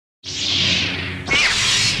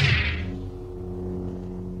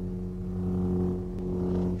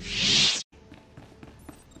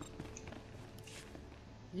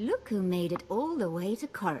who made it all the way to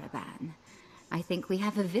Korriban. I think we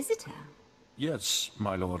have a visitor. Yes,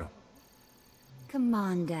 my lord.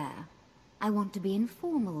 Commander, I want to be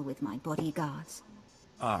informal with my bodyguards.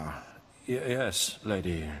 Yes,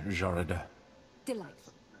 Lady Zhorrid.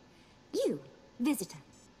 Delightful. You, visitor,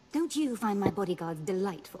 don't you find my bodyguards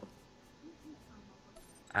delightful?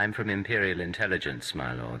 I'm from Imperial Intelligence,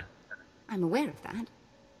 my lord. I'm aware of that.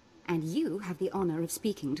 And you have the honor of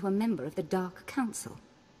speaking to a member of the Dark Council.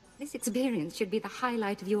 This experience should be the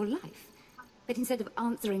highlight of your life. But instead of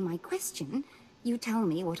answering my question, you tell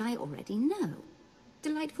me what I already know.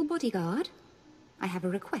 Delightful bodyguard, I have a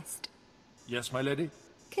request. Yes, my lady?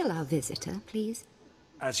 Kill our visitor, please.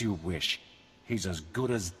 As you wish. He's as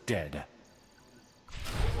good as dead.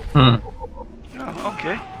 Oh,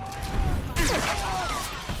 okay.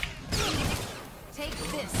 Take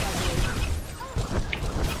this.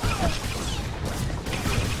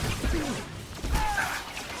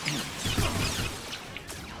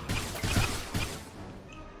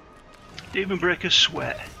 Demon Breaker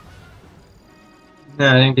Sweat. No,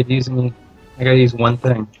 I didn't get to use any. I gotta use one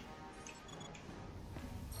thing.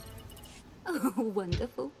 Oh,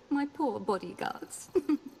 wonderful. My poor bodyguards.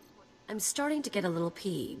 I'm starting to get a little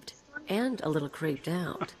peeved. And a little creeped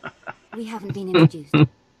out. We haven't been introduced.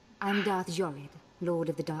 I'm Darth Zhorrid, Lord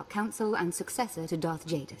of the Dark Council and successor to Darth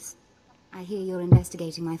Jadus. I hear you're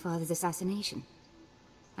investigating my father's assassination.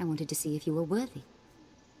 I wanted to see if you were worthy.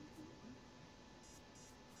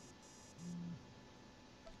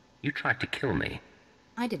 You tried to kill me.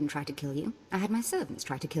 I didn't try to kill you. I had my servants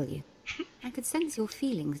try to kill you. I could sense your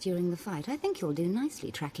feelings during the fight. I think you'll do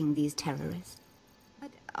nicely tracking these terrorists.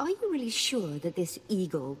 But are you really sure that this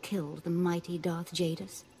eagle killed the mighty Darth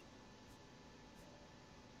Jadus?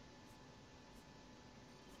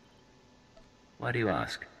 Why do you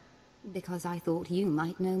ask? Because I thought you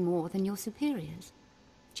might know more than your superiors.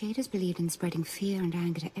 Jadus believed in spreading fear and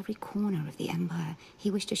anger to every corner of the Empire.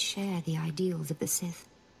 He wished to share the ideals of the Sith.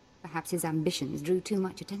 Perhaps his ambitions drew too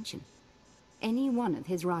much attention. Any one of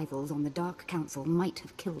his rivals on the Dark Council might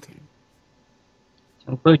have killed him.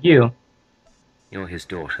 To include you. You're his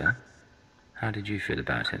daughter. How did you feel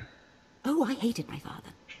about him? Oh, I hated my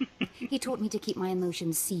father. He taught me to keep my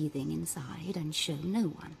emotions seething inside and show no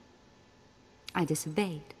one. I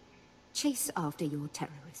disobeyed. Chase after your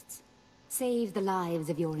terrorists. Save the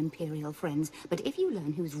lives of your Imperial friends. But if you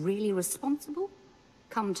learn who's really responsible,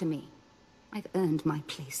 come to me. I've earned my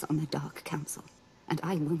place on the Dark Council, and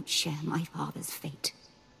I won't share my father's fate.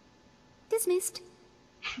 Dismissed.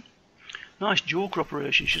 Nice joke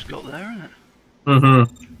operation she's got there, isn't it? Mm-hmm.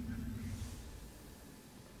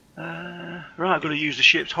 Right, I've got to use the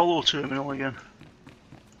ship's holo terminal again.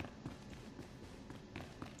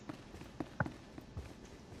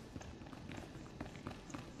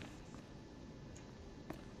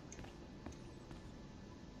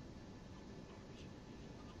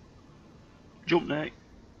 Jump, Nate.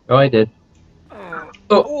 Oh, I did.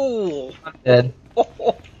 Oh! I'm dead.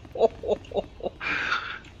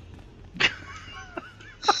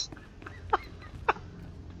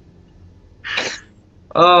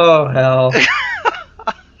 Oh, hell.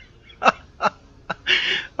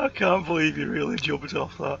 I can't believe you really jumped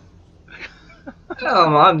off that.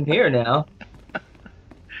 I'm here now.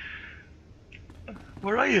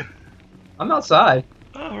 Where are you? I'm outside.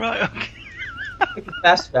 Oh, right, okay. Take a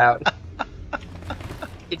fast route.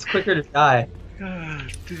 It's quicker to die.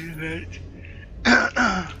 God damn it.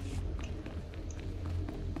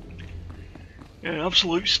 You're an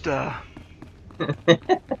absolute star.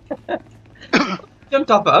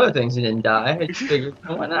 Jumped off of other things and didn't die. I just figured,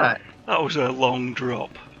 why not? That was a long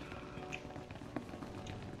drop. Do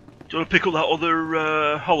you want to pick up that other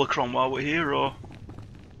holocron while we're here, or?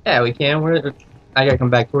 Yeah, we can. I gotta come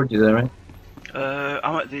back towards you, though, right?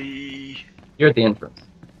 I'm at the... You're at the entrance.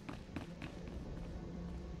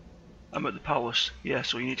 I'm at the palace. Yeah,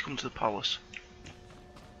 so you need to come to the palace.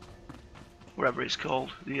 Wherever it's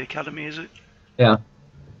called. The academy, is it? Yeah.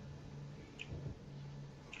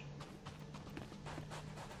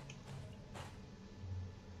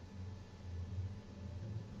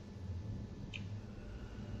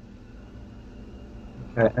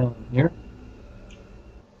 Okay, I'm here.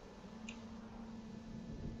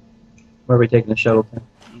 Where are we taking the shuttle to?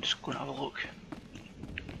 I'm just going to have a look.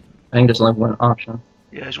 I think there's only one option.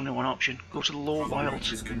 Yeah, there's only one option. Go to the Lower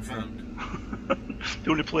Wilds. Is confirmed.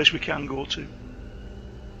 The only place we can go to.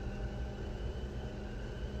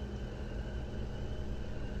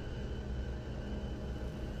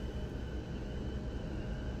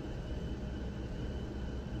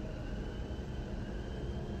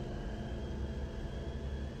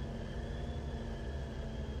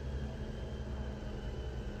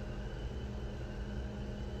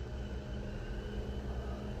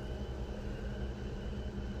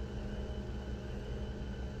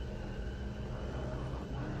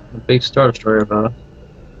 A big Star Destroyer about us.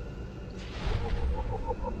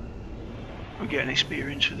 I'm getting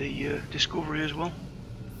experience for the Discovery as well.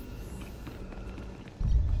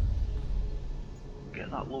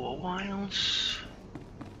 Get that lower wilds.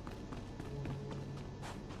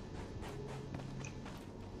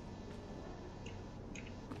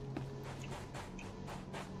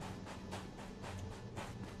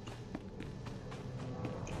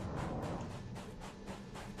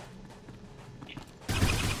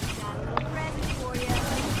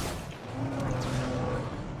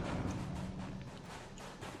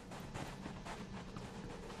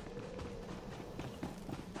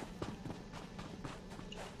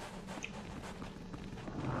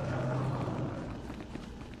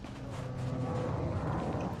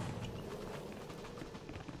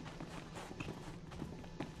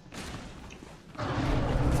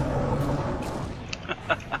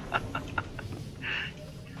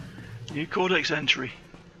 New codex entry.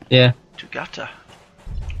 Yeah. To Gata.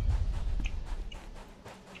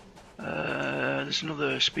 There's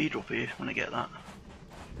another speed up here when I get that.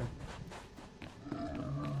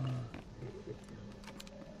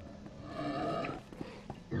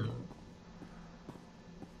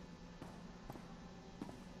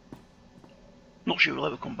 Not sure we'll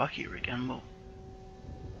ever come back here again, but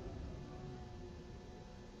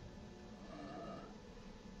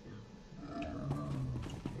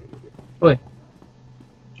Oi.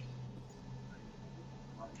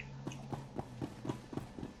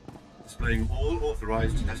 Displaying all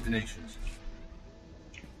authorized destinations.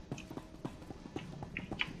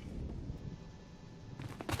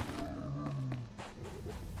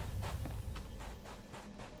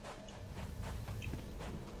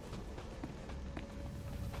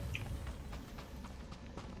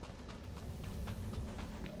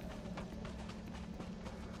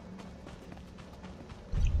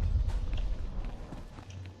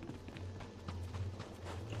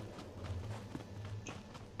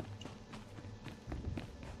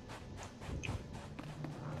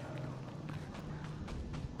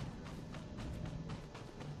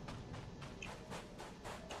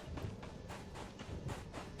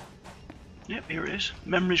 yep, here it is.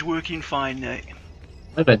 Memory's working fine, Nate.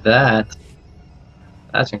 Look at that.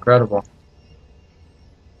 That's incredible.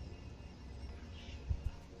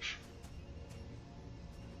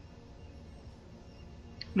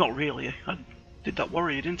 Not really. I did that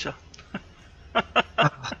worry you, didn't I?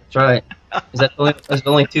 That's right. Is that the only, there's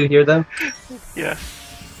only 2 here though? Yeah.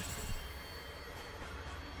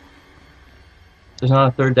 There's not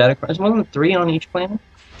a third datacron. There's more than 3 on each planet?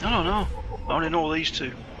 I don't know. I only know these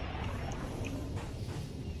 2.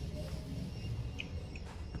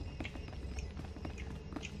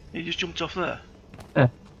 He just jumped off there. Yeah.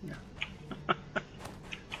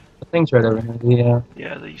 The thing's right over here. The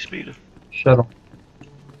Yeah, the speeder. shuttle.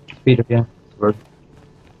 Speeder, yeah. Word.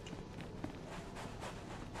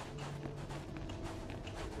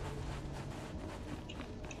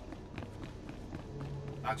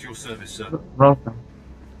 At your service, sir. Wrong thing.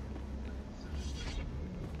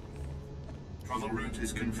 Travel route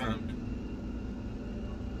is confirmed.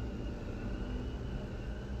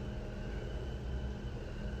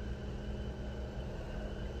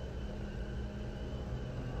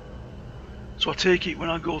 So I take it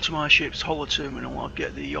when I go to my ship's holo terminal, I'll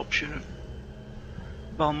get the option of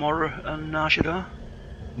Balmorra and Nar Shaddaa.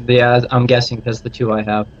 Yeah, I'm guessing because the 2 I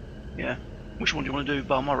have. Yeah. Which one do you want to do?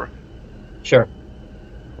 Balmorra? Sure.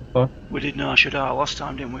 Okay. We did Nar Shaddaa last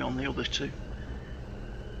time, didn't we, on the other 2?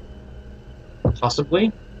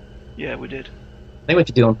 Possibly. Yeah, we did. I think we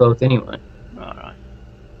could do them both anyway. Alright.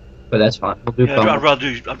 But that's fine. We'll do Yeah, both.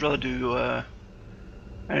 I'd rather do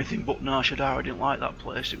anything but Nar Shaddaa. I didn't like that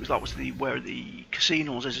place. That was the where the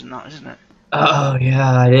casinos is, isn't it? Oh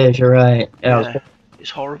yeah, it is. You're right. Yeah. Yeah, it's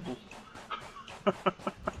horrible.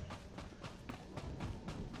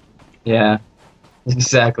 Yeah.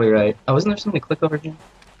 Exactly right. Oh, wasn't there something to click over here?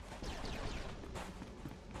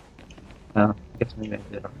 Oh, I guess maybe I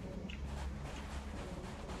did.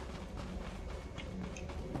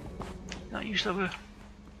 That used to have a.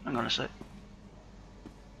 Hang on a sec.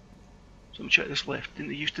 So let me check this left. Didn't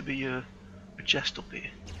there used to be a chest up here?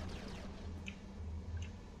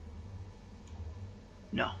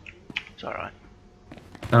 No. It's alright.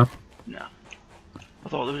 No? No. I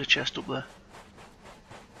thought there was a chest up there.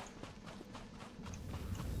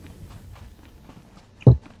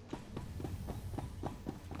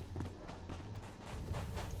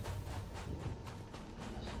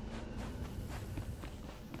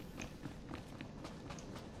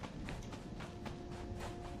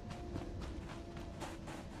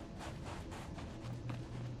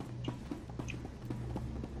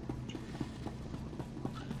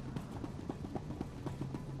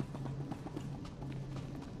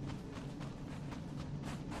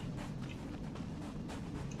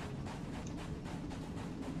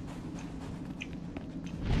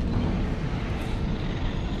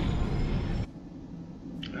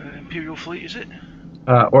 Imperial fleet, is it?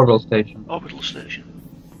 Orbital station. Orbital station.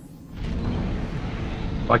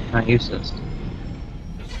 Why can't I use this?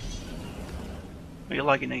 Are you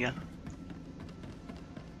lagging again?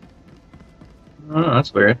 Oh,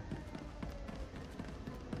 that's weird.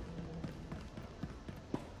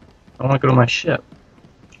 I want to go to my ship.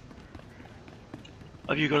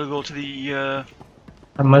 Have you got to go to the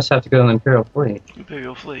I must have to go to the Imperial fleet.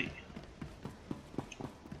 Imperial fleet?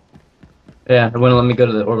 Yeah, it wouldn't let me go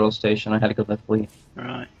to the orbital station. I had to go to the fleet.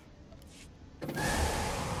 Right.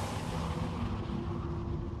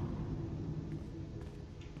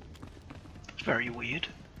 It's very weird.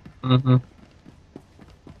 Mm-hmm.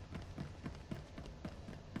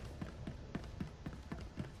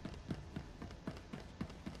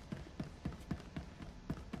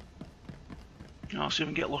 I'll see if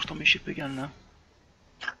I can get lost on my ship again now.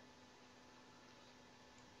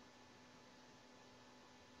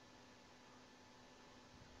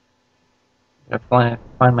 Gotta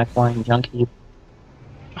find my flying junkie.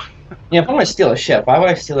 Yeah, if I'm gonna steal a ship, why would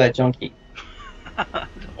I steal that junkie? I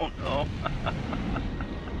don't know.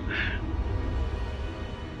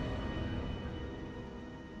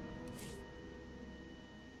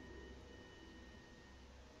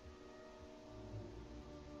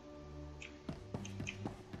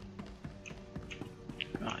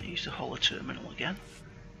 Right, use the holo terminal again.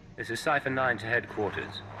 This is Cipher 9 to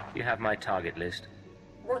headquarters. You have my target list.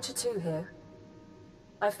 Watcher 2 here.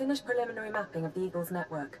 I've finished preliminary mapping of the Eagle's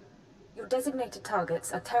network. Your designated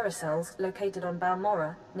targets are terror cells located on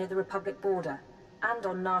Balmorra, near the Republic border, and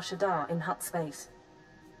on Nar Shaddaa in Hutt space.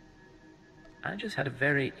 I just had a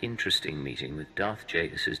very interesting meeting with Darth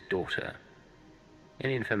Zhorrid's daughter.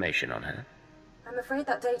 Any information on her? I'm afraid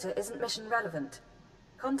that data isn't mission relevant.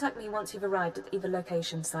 Contact me once you've arrived at either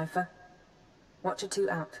location, Cipher. Watcher 2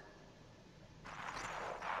 out.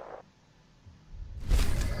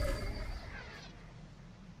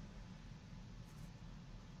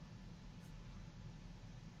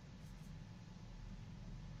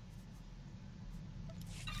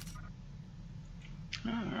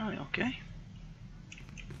 Alright, okay.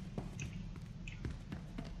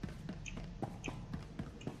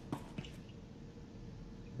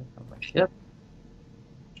 On my ship.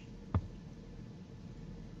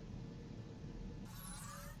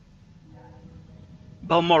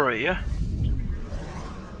 Balmorra, yeah?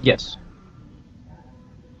 Yes.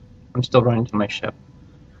 I'm still running to my ship.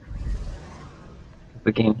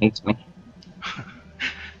 The game hates me.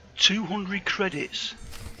 200 credits.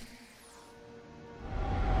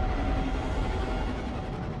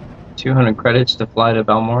 200 credits to fly to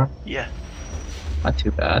Balmorra? Yeah. Not too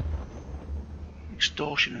bad.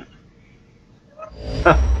 Extortionate.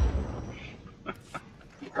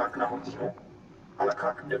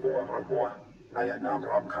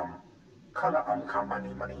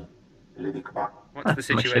 What's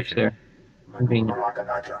the My ship's situation? there. Convenient.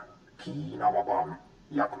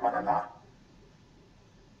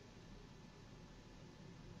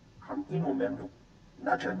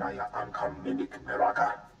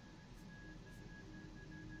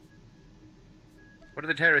 What are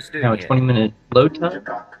the terrorists doing Now a here? 20-minute load time?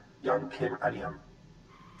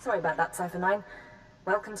 Sorry about that, Cipher 9.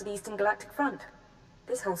 Welcome to the Eastern Galactic Front.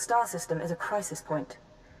 This whole star system is a crisis point.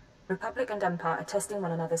 Republic and Empire are testing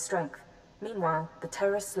one another's strength. Meanwhile, the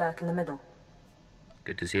terrorists lurk in the middle.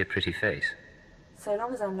 Good to see a pretty face. So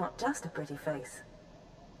long as I'm not just a pretty face.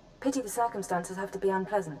 Pity the circumstances have to be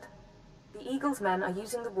unpleasant. The Eagle's men are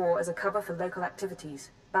using the war as a cover for local activities.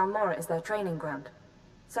 Balmorra is their training ground.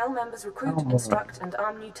 Cell members recruit, instruct, and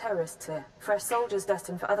arm new terrorists here. Fresh soldiers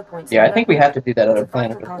destined for other points. Yeah, I think we have to do that It's other a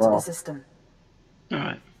vital planet as part of well. the system.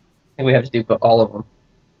 Alright. I think we have to do all of them.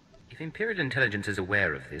 If Imperial intelligence is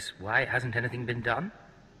aware of this, why hasn't anything been done?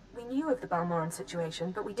 We knew of the Balmorran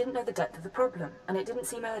situation, but we didn't know the depth of the problem, and it didn't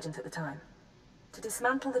seem urgent at the time. To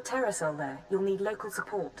dismantle the terror cell there, you'll need local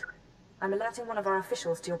support. I'm alerting one of our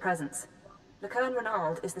officials to your presence. Lecurne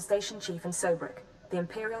Renald is the station chief in Sobrik, the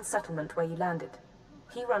Imperial settlement where you landed.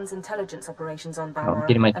 He runs intelligence operations on Balmorra,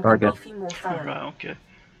 getting my and can target. brief you more thoroughly. Right, okay.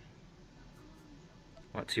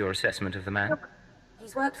 What's your assessment of the man?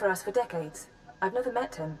 He's worked for us for decades. I've never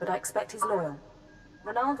met him, but I expect he's loyal.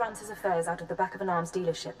 Renald runs his affairs out of the back of an arms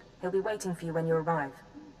dealership. He'll be waiting for you when you arrive.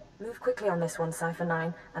 Move quickly on this one, Cipher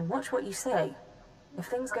 9, and watch what you say. If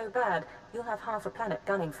things go bad, you'll have half a planet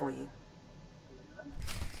gunning for you.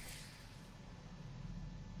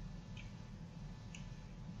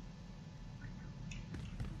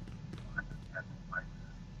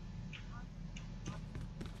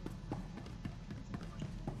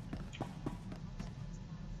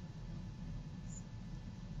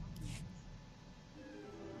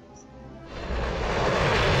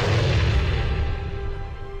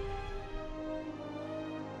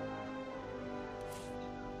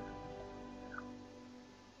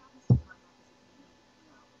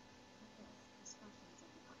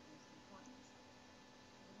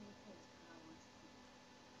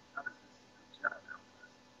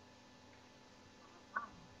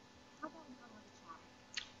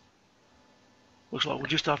 Looks like we'll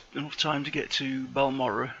just have enough time to get to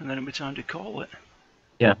Balmorra, and then it'll be time to call it.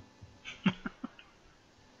 Yeah.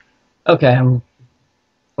 Okay, I'm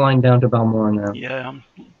flying down to Balmorra now. Yeah, I'm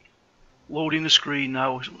loading the screen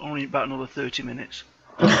now. It's only about another 30 minutes.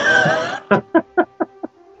 I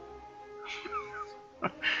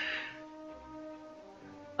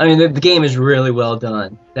mean, the game is really well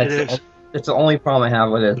done. It is. It's the only problem I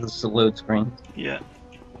have with it is the load screen. Yeah.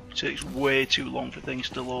 It takes way too long for things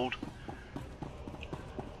to load.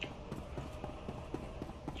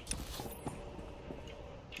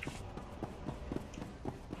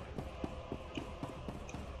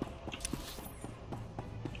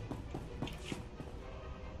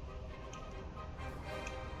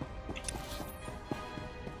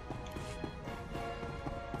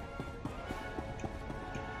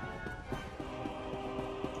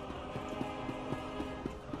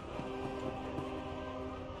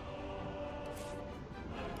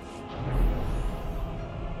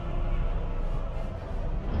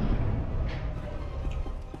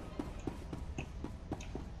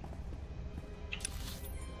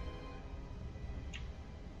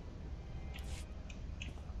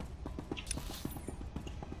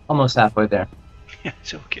 Almost halfway there. Yeah,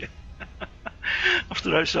 it's okay.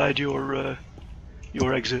 After outside your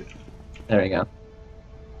exit. There we go.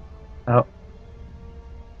 Oh.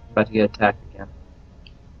 About to get attacked again.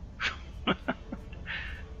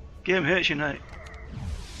 Game hurts you, Nate.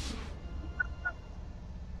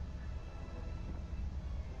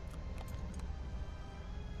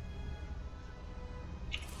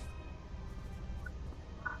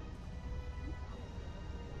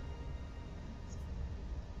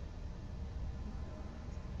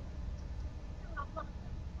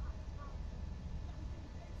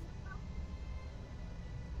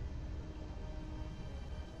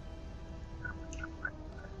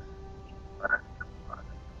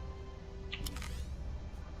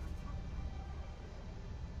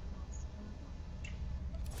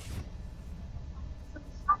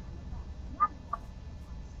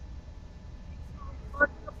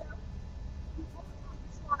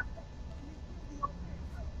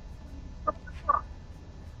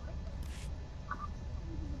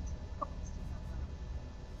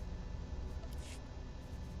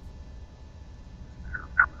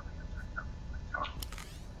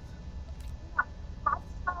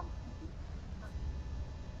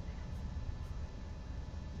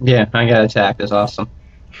 Yeah, I got attacked. That's awesome.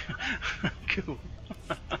 Cool.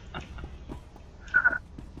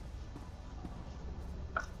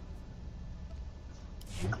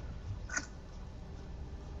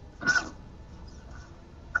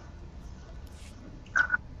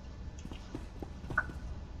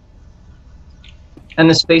 And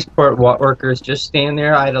the spaceport workers just stand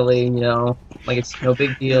there idly, you know, like it's no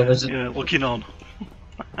big deal. There's Yeah, looking on.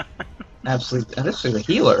 absolutely, this is a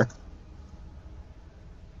healer.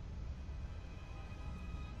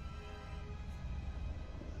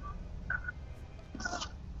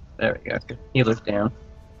 There we go. Healer's down.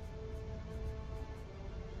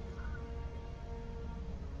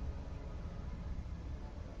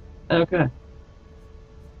 Okay.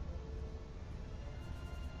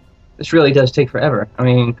 This really does take forever. I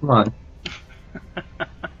mean, come on.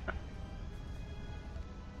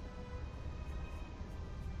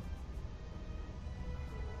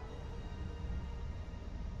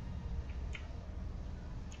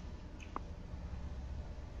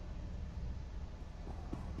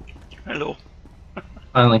 Hello.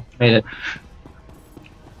 Finally, made it.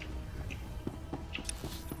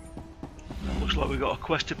 Looks like we've got a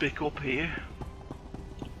quest to pick up here.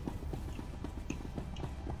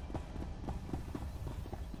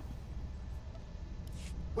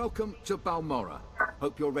 Welcome to Balmorra.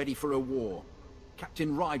 Hope you're ready for a war.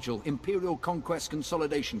 Captain Rigel, Imperial Conquest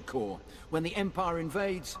Consolidation Corps. When the Empire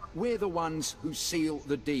invades, we're the ones who seal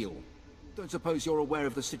the deal. Don't suppose you're aware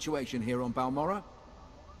of the situation here on Balmorra?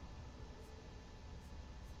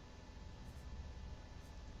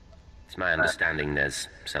 It's my understanding there's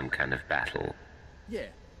some kind of battle. Yeah,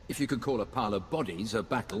 if you could call a pile of bodies a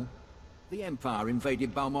battle. The Empire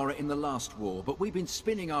invaded Balmorra in the last war, but we've been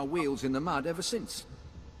spinning our wheels in the mud ever since.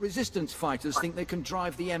 Resistance fighters think they can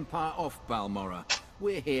drive the Empire off Balmorra.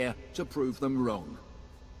 We're here to prove them wrong.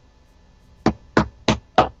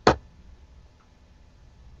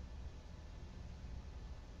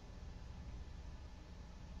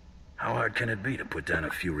 How hard can it be to put down a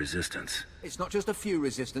few resistance? It's not just a few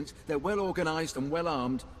resistance. They're well organized and well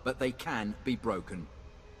armed, but they can be broken.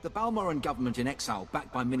 The Balmorran government in exile,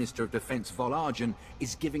 backed by Minister of Defense Vol Argen,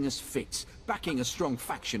 is giving us fits, backing a strong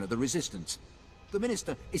faction of the resistance. The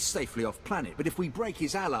Minister is safely off planet, but if we break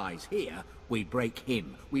his allies here, we break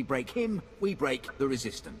him. We break him, we break the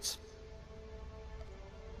Resistance.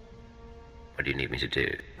 What do you need me to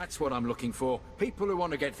do? That's what I'm looking for. People who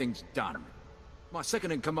want to get things done. My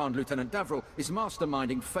second-in-command, Lieutenant Davril, is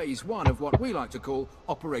masterminding Phase 1 of what we like to call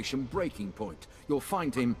Operation Breaking Point. You'll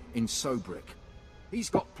find him in Sobrik. He's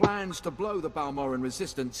got plans to blow the Balmorran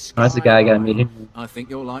Resistance. Oh, that's the guy I gotta meet him. I think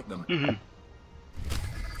you'll like them.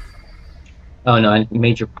 Oh no,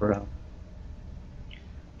 Major Corral.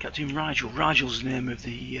 Captain Rigel. Rigel's the name of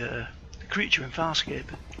the creature in Farscape.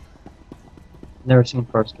 Never seen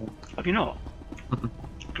Farscape. Have you not?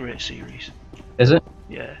 Great series. Is it?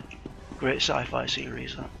 Yeah. Great sci-fi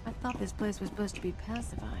series, that. I thought this place was supposed to be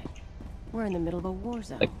pacified. We're in the middle of a war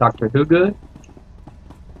zone. Like Doctor Who good?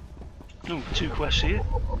 Oh, 2 quests here.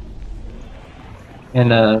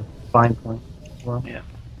 And Fine Point as well. Yeah.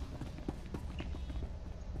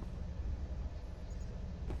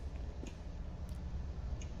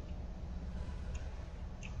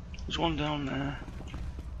 There's one down there.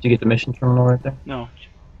 Did you get the mission terminal right there? No.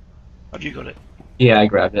 Have you got it? Yeah, I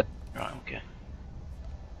grabbed it. Right, okay.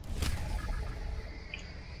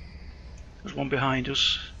 There's one behind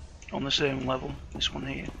us, on the same level. This one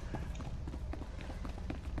here.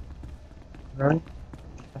 Alright.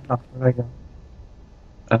 Oh, where'd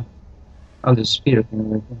I go? Oh, there's a speeder thing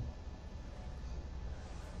right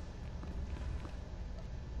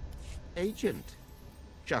there. Agent.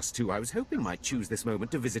 Just who I was hoping might choose this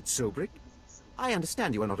moment to visit Sobrik. I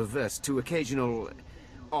understand you are not averse to occasional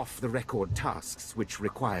off-the-record tasks which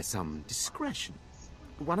require some discretion.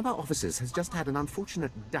 One of our officers has just had an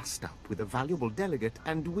unfortunate dust-up with a valuable delegate,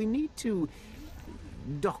 and we need to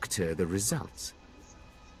doctor the results.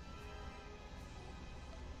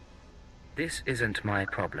 This isn't my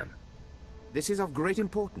problem. This is of great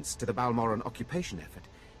importance to the Balmorran occupation effort.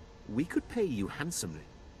 We could pay you handsomely.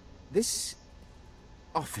 This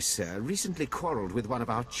officer recently quarreled with one of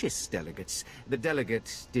our Chiss delegates. The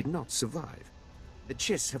delegate did not survive. The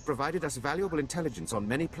Chiss have provided us valuable intelligence on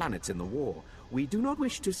many planets in the war. We do not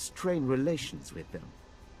wish to strain relations with them.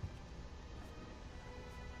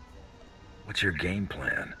 What's your game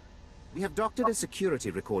plan? We have doctored a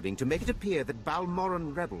security recording to make it appear that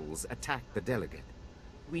Balmorran rebels attacked the delegate.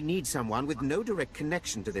 We need someone with no direct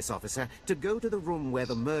connection to this officer to go to the room where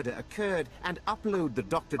the murder occurred and upload the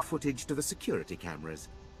doctored footage to the security cameras.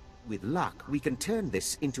 With luck, we can turn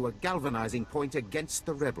this into a galvanizing point against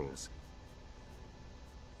the rebels.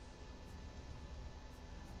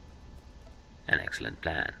 An excellent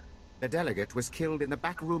plan. The delegate was killed in the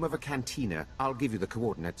back room of a cantina. I'll give you the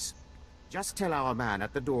coordinates. Just tell our man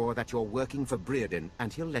at the door that you're working for Brearden,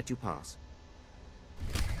 and he'll let you pass.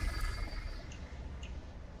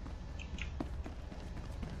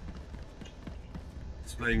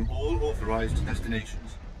 Displaying all authorized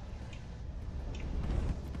destinations.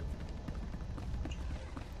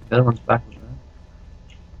 The other one's back there.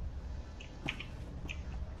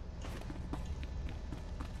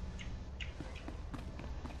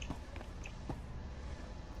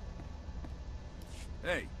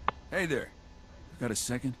 Hey there. Got a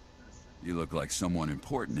second? You look like someone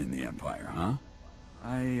important in the Empire, huh?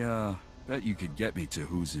 I, bet you could get me to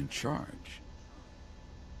who's in charge.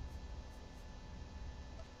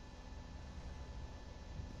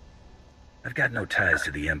 I've got no ties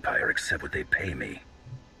to the Empire except what they pay me.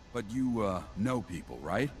 But you, know people,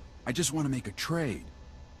 right? I just want to make a trade.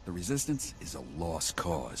 The Resistance is a lost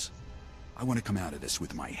cause. I want to come out of this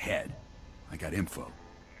with my head. I got info.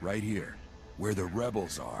 Right here. Where the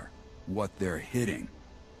rebels are. What they're hitting.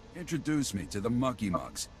 Introduce me to the Mucky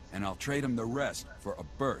Mugs, and I'll trade them the rest for a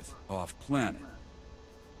berth off-planet.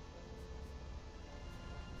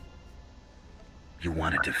 You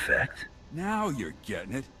want to defect? Now you're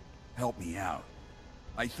getting it. Help me out.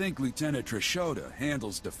 I think Lieutenant Trishota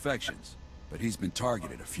handles defections, but he's been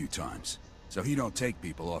targeted a few times, so he don't take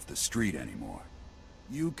people off the street anymore.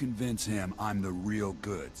 You convince him I'm the real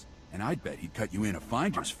goods, and I'd bet he'd cut you in a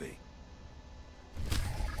finder's fee.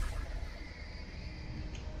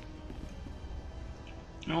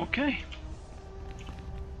 Okay.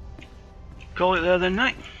 Call it there then,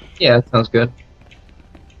 Knight. Yeah, that sounds good.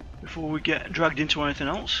 Before we get dragged into anything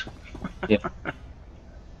else. Yeah.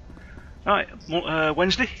 Alright,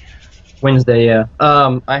 Wednesday? Wednesday, yeah.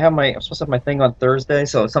 I'm supposed to have my thing on Thursday,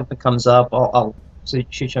 so if something comes up, I'll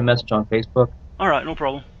shoot you a message on Facebook. Alright, no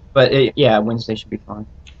problem. But yeah, Wednesday should be fine.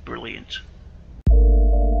 Brilliant.